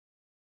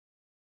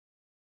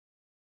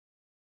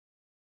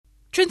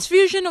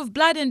Transfusion of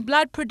blood and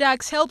blood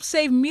products helps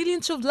save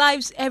millions of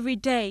lives every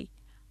day.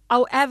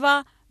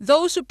 However,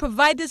 those who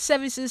provide the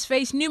services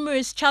face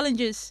numerous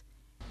challenges.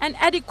 An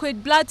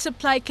adequate blood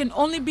supply can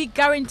only be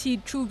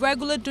guaranteed through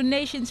regular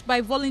donations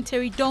by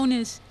voluntary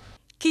donors.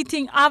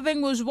 Kiting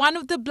Aveng was one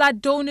of the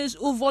blood donors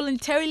who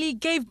voluntarily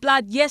gave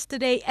blood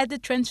yesterday at the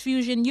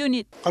transfusion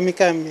unit. Kami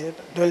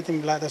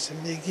donating blood as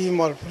a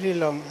mall free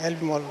long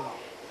help mall.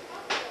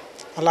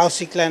 Allow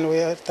sick line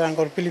where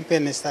Trankor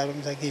Philippines style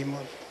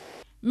mall.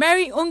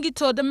 Mary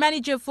Hungito, the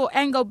manager for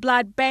Angau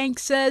Blood Bank,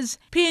 says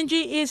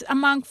PNG is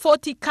among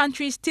 40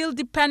 countries still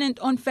dependent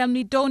on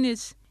family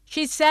donors.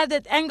 She said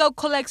that Angau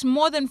collects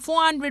more than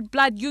 400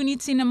 blood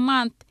units in a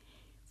month.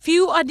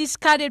 Few are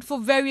discarded for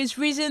various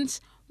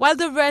reasons, while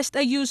the rest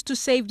are used to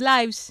save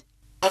lives.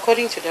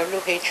 According to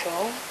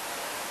WHO,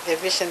 the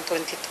Vision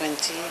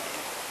 2020,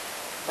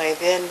 by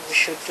then we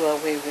should do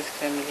away with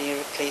family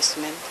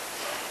replacement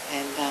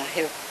and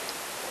have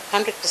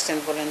 100%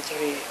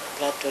 voluntary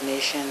blood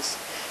donations.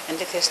 And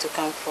it has to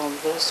come from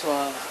those who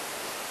are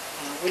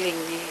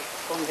willingly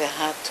from their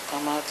heart to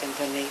come out and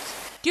donate.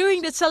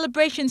 During the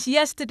celebrations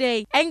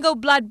yesterday, Angau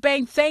Blood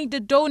Bank thanked the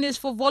donors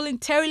for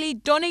voluntarily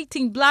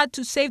donating blood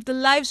to save the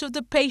lives of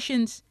the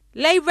patients.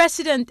 Lay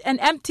resident and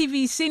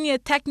EMTV senior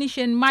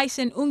technician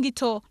Maisen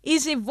Hungito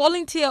is a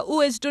volunteer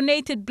who has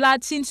donated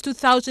blood since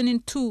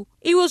 2002.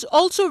 He was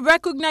also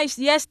recognized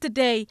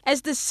yesterday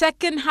as the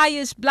second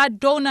highest blood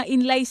donor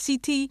in Lay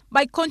City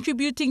by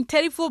contributing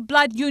 34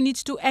 blood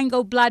units to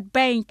Angau Blood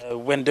Bank.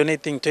 When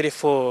donating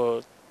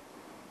 34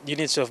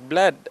 units of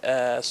blood,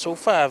 so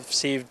far I've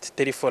saved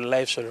 34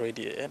 lives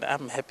already, and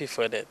I'm happy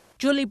for that.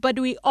 Julie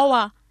Badui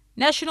Owa,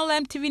 National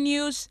EMTV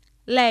News,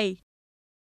 Lay.